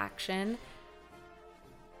live action,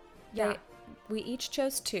 we each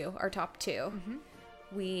chose two, our top two. Mm-hmm.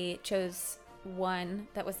 We chose one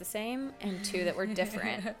that was the same and two that were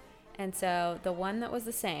different. And so the one that was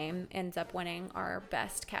the same ends up winning our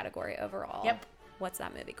best category overall. Yep. What's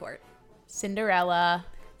that movie, Court? Cinderella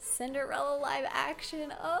live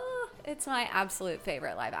action. Oh, it's my absolute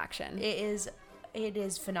favorite live action. It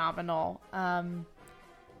is phenomenal. From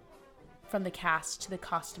the cast to the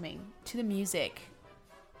costuming to the music.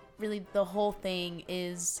 Really, the whole thing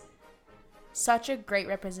is such a great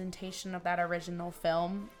representation of that original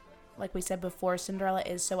film. Like we said before, Cinderella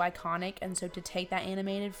is so iconic, and so to take that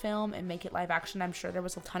animated film and make it live action, I'm sure there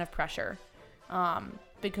was a ton of pressure.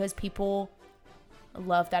 Because people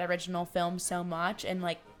love that original film so much, and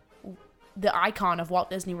like the icon of Walt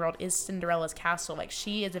Disney World is Cinderella's castle. Like,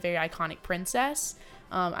 she is a very iconic princess.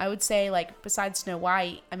 I would say, like, besides Snow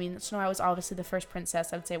White, I mean, Snow White was obviously the first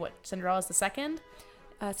princess. I would say Cinderella's the second.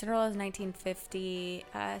 Cinderella's 1950.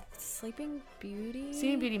 Sleeping Beauty?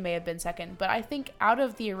 Sleeping Beauty may have been second, but I think out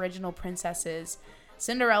of the original princesses,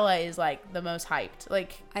 Cinderella is like the most hyped.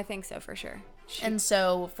 Like, I think so for sure. And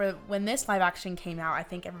so for when this live action came out, I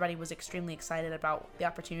think everybody was extremely excited about the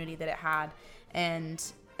opportunity that it had, and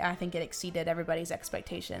I think it exceeded everybody's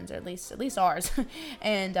expectations, or at least ours.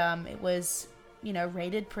 And it was,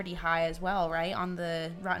 rated pretty high as well, right? On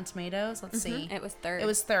the Rotten Tomatoes. Let's see. It was third. It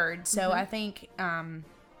was third. So I think,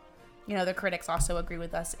 the critics also agree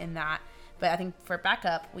with us in that. But I think for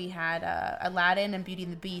backup, we had Aladdin and Beauty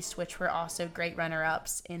and the Beast, which were also great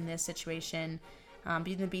runner-ups in this situation.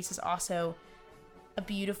 Beauty and the Beast is also a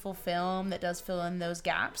beautiful film that does fill in those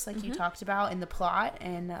gaps, like you talked about, in the plot.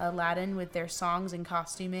 And Aladdin, with their songs and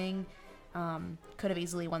costuming, could have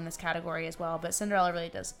easily won this category as well. But Cinderella really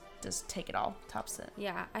does take it all, tops it.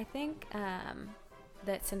 Yeah, I think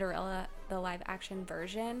that Cinderella, the live action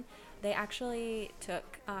version, they actually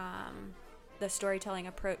took the storytelling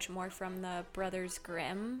approach more from the Brothers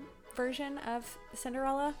Grimm version of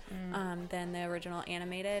Cinderella than the original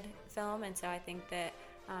animated film. And so I think that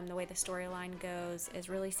the way the storyline goes is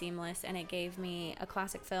really seamless, and it gave me a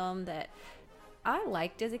classic film that I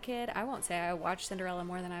liked as a kid. I won't say I watched Cinderella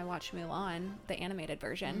more than I watched Mulan, the animated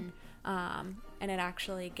version. And it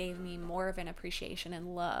actually gave me more of an appreciation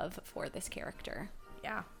and love for this character.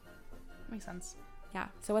 Yeah, makes sense. Yeah.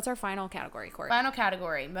 So what's our final category, Court? Final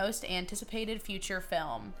category, most anticipated future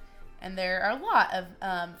film. And there are a lot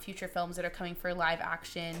of future films that are coming for live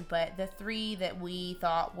action, but the three that we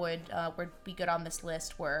thought would be good on this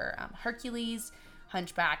list were Hercules,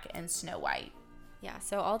 Hunchback, and Snow White. Yeah,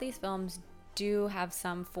 so all these films do have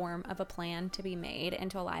some form of a plan to be made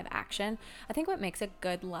into a live action. I think what makes a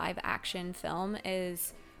good live action film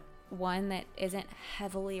is one that isn't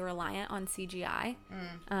heavily reliant on CGI.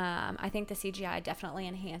 I think the CGI definitely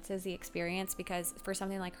enhances the experience, because for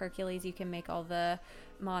something like Hercules, you can make all the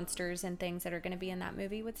monsters and things that are going to be in that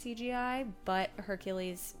movie with CGI, but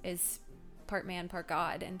Hercules is part man, part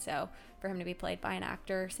god, and so for him to be played by an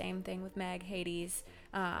actor, same thing with Meg, Hades.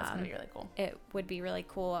 That's gonna be really cool. It would be really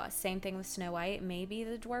cool. Same thing with Snow White. Maybe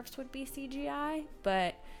the dwarfs would be CGI,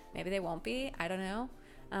 but maybe they won't be. I don't know.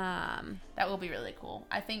 That will be really cool.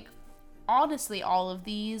 I think, honestly, all of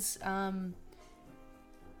these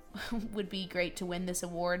would be great to win this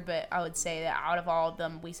award, but I would say that out of all of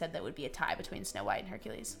them, we said that would be a tie between Snow White and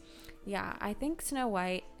Hercules. Yeah, I think Snow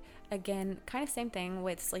White, again, kind of same thing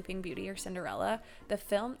with Sleeping Beauty or Cinderella.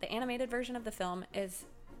 The animated version of the film is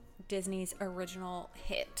Disney's original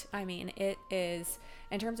hit. I mean, it is,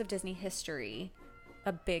 in terms of Disney history,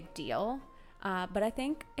 a big deal. But I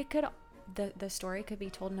think the story could be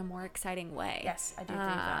told in a more exciting way. Yes, I do agree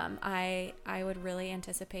with that. I would really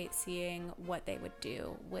anticipate seeing what they would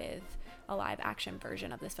do with a live action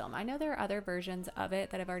version of this film. I know there are other versions of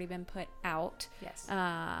it that have already been put out. Yes.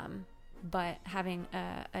 But having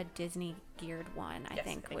a Disney geared one, I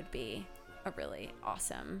think would be a really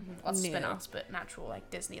awesome Spin-offs, but natural, like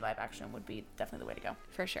Disney live action would be definitely the way to go.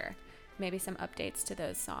 For sure. Maybe some updates to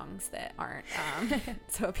those songs that aren't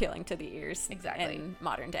so appealing to the ears in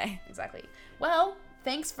modern day. Exactly. Well,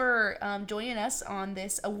 thanks for joining us on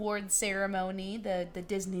this award ceremony, the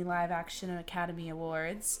Disney Live Action Academy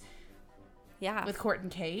Awards. Yeah. With Court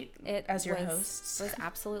and Kate as your hosts. It was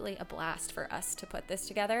absolutely a blast for us to put this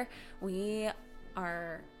together. We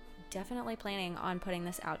are definitely planning on putting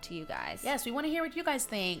this out to you guys. Yes, we want to hear what you guys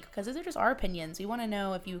think, because these are just our opinions. We want to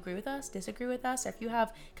know if you agree with us, disagree with us, or if you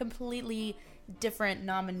have completely different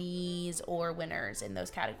nominees or winners in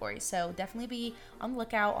those categories. So definitely be on the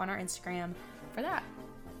lookout on our Instagram for that.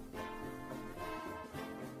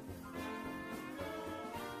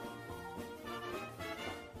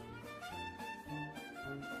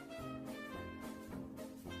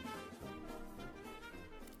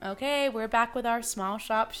 Okay, we're back with our small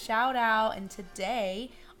shop shout out, and today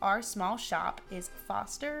our small shop is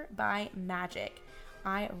Foster by Magic.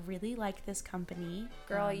 I really like this company.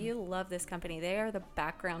 Girl, you love this company. They are the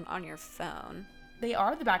background on your phone. They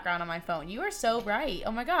are the background on my phone. You are so right.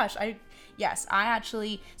 Oh my gosh.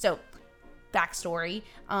 So backstory.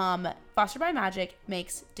 Foster by Magic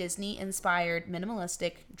makes Disney inspired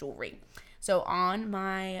minimalistic jewelry. So on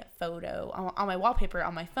my photo, on my wallpaper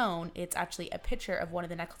on my phone, it's actually a picture of one of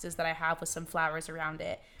the necklaces that I have with some flowers around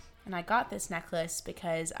it. And I got this necklace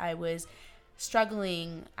because I was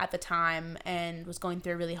struggling at the time and was going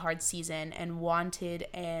through a really hard season and wanted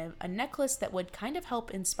a necklace that would kind of help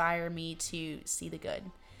inspire me to see the good.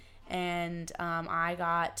 And I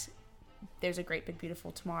got There's a Great Big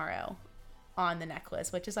Beautiful Tomorrow on the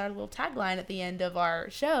necklace, which is our little tagline at the end of our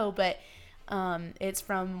show. But it's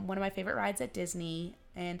from one of my favorite rides at Disney,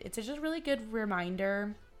 and it's just a really good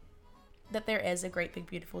reminder that there is a great big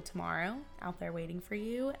beautiful tomorrow out there waiting for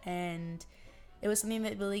you. And it was something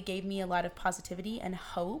that really gave me a lot of positivity and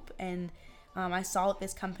hope. And I saw that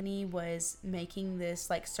this company was making this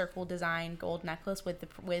like circle design gold necklace with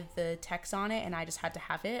the text on it, and I just had to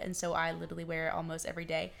have it. And so I literally wear it almost every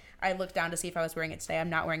day. I looked down to see if I was wearing it today. I'm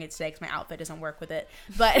not wearing it today because my outfit doesn't work with it,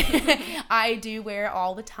 but I do wear it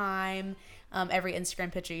all the time. Every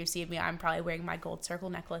Instagram picture you see of me, I'm probably wearing my gold circle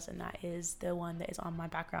necklace, and that is the one that is on my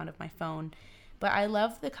background of my phone. But I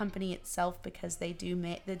love the company itself because they do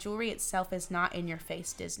make the jewelry itself is not in your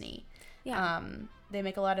face Disney. Yeah. They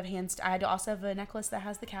make a lot of I also have a necklace that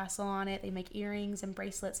has the castle on it. They make earrings and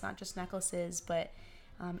bracelets, not just necklaces, but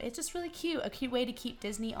it's just really cute. A cute way to keep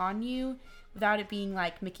Disney on you without it being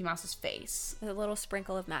like Mickey Mouse's face. With a little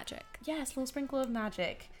sprinkle of magic. Yes, a little sprinkle of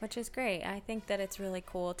magic. Which is great. I think that it's really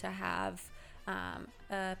cool to have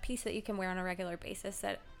a piece that you can wear on a regular basis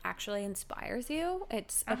that actually inspires you.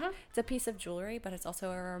 It's a piece of jewelry, but it's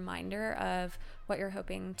also a reminder of what you're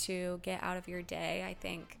hoping to get out of your day. I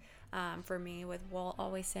think for me, with Walt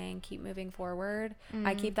always saying keep moving forward,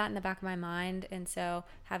 I keep that in the back of my mind. And so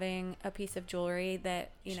having a piece of jewelry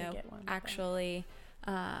that actually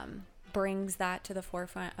brings that to the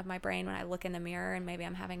forefront of my brain when I look in the mirror and maybe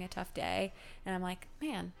I'm having a tough day and I'm like,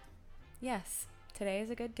 man, yes, today is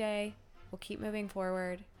a good day. We'll keep moving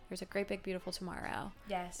forward. There's a great big beautiful tomorrow.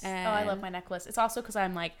 Yes. And I love my necklace. It's also because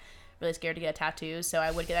I'm like really scared to get a tattoo, so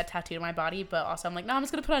I would get that tattooed on my body, but also I'm like, no, I'm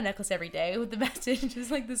just gonna put on a necklace every day with the message.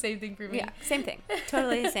 Just like the same thing for me. Yeah, same thing.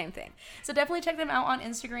 Totally the same thing. So definitely check them out on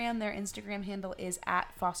Instagram. Their Instagram handle is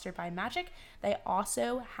 @FosteredByMagic. They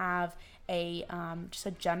also have a just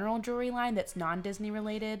a general jewelry line that's non-Disney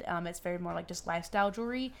related. It's very more like just lifestyle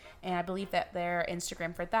jewelry, and I believe that their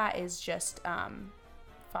Instagram for that is just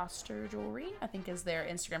Foster Jewelry, I think is their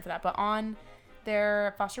Instagram for that. But on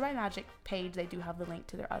their Fostered by Magic page, they do have the link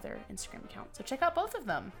to their other Instagram account. So check out both of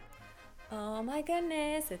them. Oh my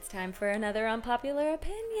goodness, it's time for another unpopular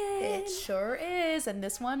opinion. It sure is, and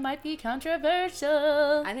this one might be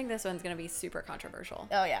controversial. I think this one's going to be super controversial.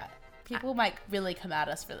 Oh yeah. People might really come at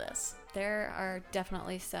us for this. There are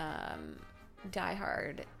definitely some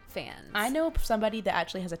diehard fans. I know somebody that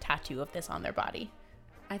actually has a tattoo of this on their body.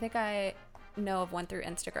 I think I know of one through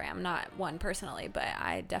Instagram, not one personally, but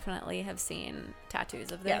I definitely have seen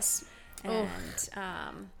tattoos of this. Yes.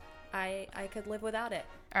 And I could live without it.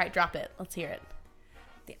 All right, drop it. Let's hear it.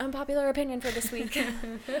 The unpopular opinion for this week.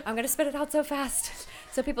 I'm going to spit it out so fast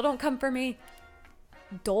so people don't come for me.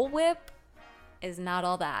 Dole Whip is not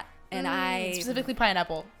all that. And I specifically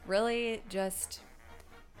pineapple. Really just,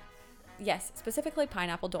 yes, specifically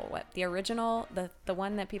pineapple Dole Whip. The original, the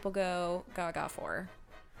one that people go gaga for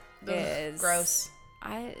is gross.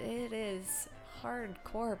 It is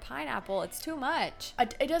hardcore pineapple. It's too much.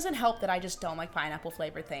 It doesn't help that I just don't like pineapple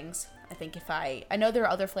flavored things. I think I know there are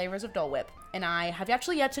other flavors of Dole Whip, and I have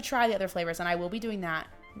actually yet to try the other flavors, and I will be doing that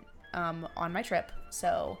on my trip.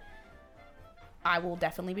 So I will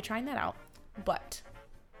definitely be trying that out. But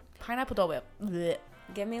pineapple Dole Whip. Blech.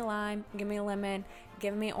 Give me lime, give me lemon,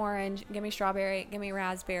 give me orange, give me strawberry, give me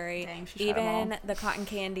raspberry. Dang, she shot 'em all. Even the cotton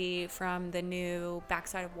candy from the new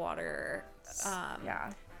Backside of Water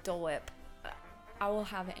Dole Whip. I will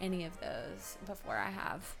have any of those before I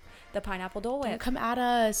have the pineapple Dole Whip. Don't come at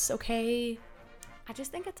us, okay? I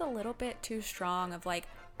just think it's a little bit too strong of like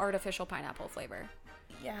artificial pineapple flavor.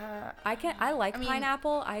 Yeah. I like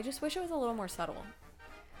pineapple. I just wish it was a little more subtle.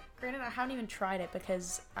 Granted, I haven't even tried it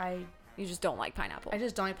because You just don't like pineapple. I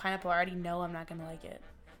just don't like pineapple. I already know I'm not going to like it.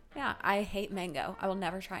 Yeah, I hate mango. I will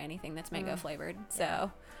never try anything that's mango flavored.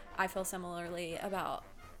 So I feel similarly about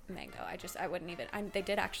mango. I wouldn't even. They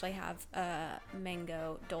did actually have a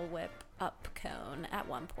mango Dole Whip up cone at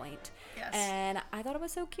one point. Yes. And I thought it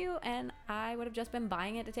was so cute, and I would have just been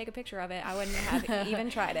buying it to take a picture of it. I wouldn't have even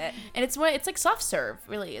tried it. And it's like soft serve,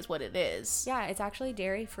 really, is what it is. Yeah, it's actually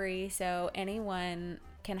dairy free, so anyone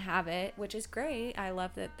can have it, which is great. I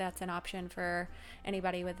love that that's an option for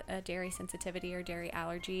anybody with a dairy sensitivity or dairy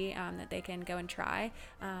allergy, that they can go and try.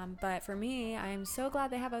 But for me, I'm so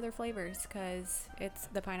glad they have other flavors, because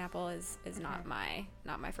the pineapple is not my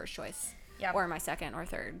first choice, or my second or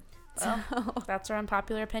third. Well, that's our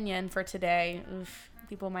unpopular opinion for today. Oof.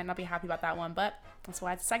 People might not be happy about that one, but that's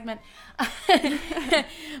why it's a segment.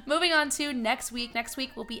 Moving on to next week. Next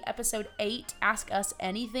week will be episode 8, Ask Us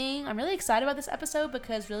Anything. I'm really excited about this episode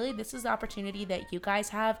because really this is the opportunity that you guys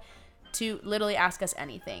have to literally ask us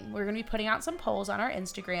anything. We're going to be putting out some polls on our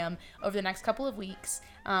Instagram over the next couple of weeks.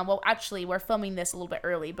 Well, actually, we're filming this a little bit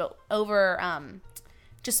early, but over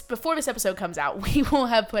just before this episode comes out, we will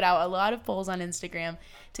have put out a lot of polls on Instagram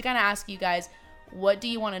to kind of ask you guys, what do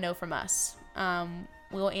you want to know from us?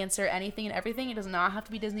 We'll answer anything and everything. It does not have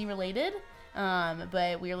to be Disney related,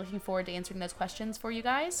 but we are looking forward to answering those questions for you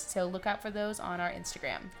guys. So look out for those on our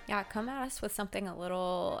Instagram. Yeah, come at us with something a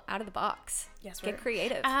little out of the box. Yes, get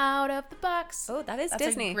creative. Out of the box. Oh, that's A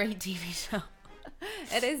Disney. great TV show.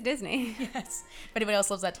 It is Disney. Yes. If anybody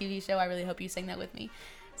else loves that TV show, I really hope you sing that with me.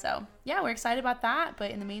 So yeah, we're excited about that.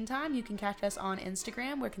 But in the meantime, you can catch us on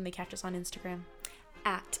Instagram. Where can they catch us on Instagram?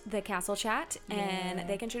 At the Castle Chat, and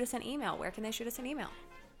they can shoot us an email. Where can they shoot us an email?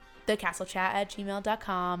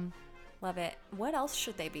 thecastlechat@gmail.com. Love it. What else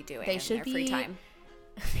should they be doing They in should their free time?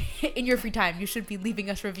 In your free time, you should be leaving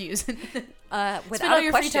us reviews. Without Spend all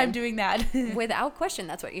your question, free time doing that. Without question,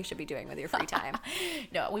 that's what you should be doing with your free time.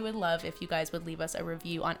 No, we would love if you guys would leave us a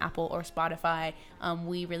review on Apple or Spotify.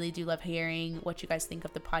 We really do love hearing what you guys think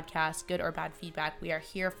of the podcast, good or bad feedback. We are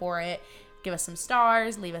here for it. Give us some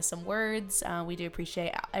stars, leave us some words. We do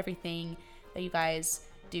appreciate everything that you guys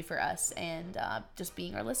do for us and just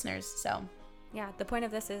being our listeners. So yeah, the point of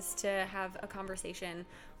this is to have a conversation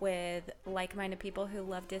with like-minded people who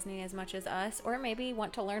love Disney as much as us, or maybe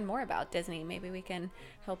want to learn more about Disney. Maybe we can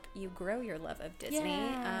help you grow your love of Disney.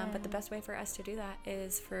 Yeah. But the best way for us to do that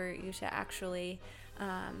is for you to actually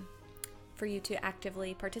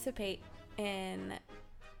actively participate in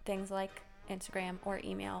things like Instagram or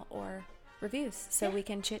email or reviews, so we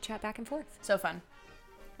can chit chat back and forth. So fun.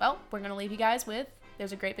 Well, we're gonna leave you guys with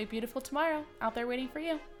 "There's a Great Big Beautiful Tomorrow" out there waiting for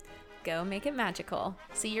you. Go make it magical.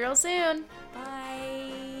 See you real soon. Bye.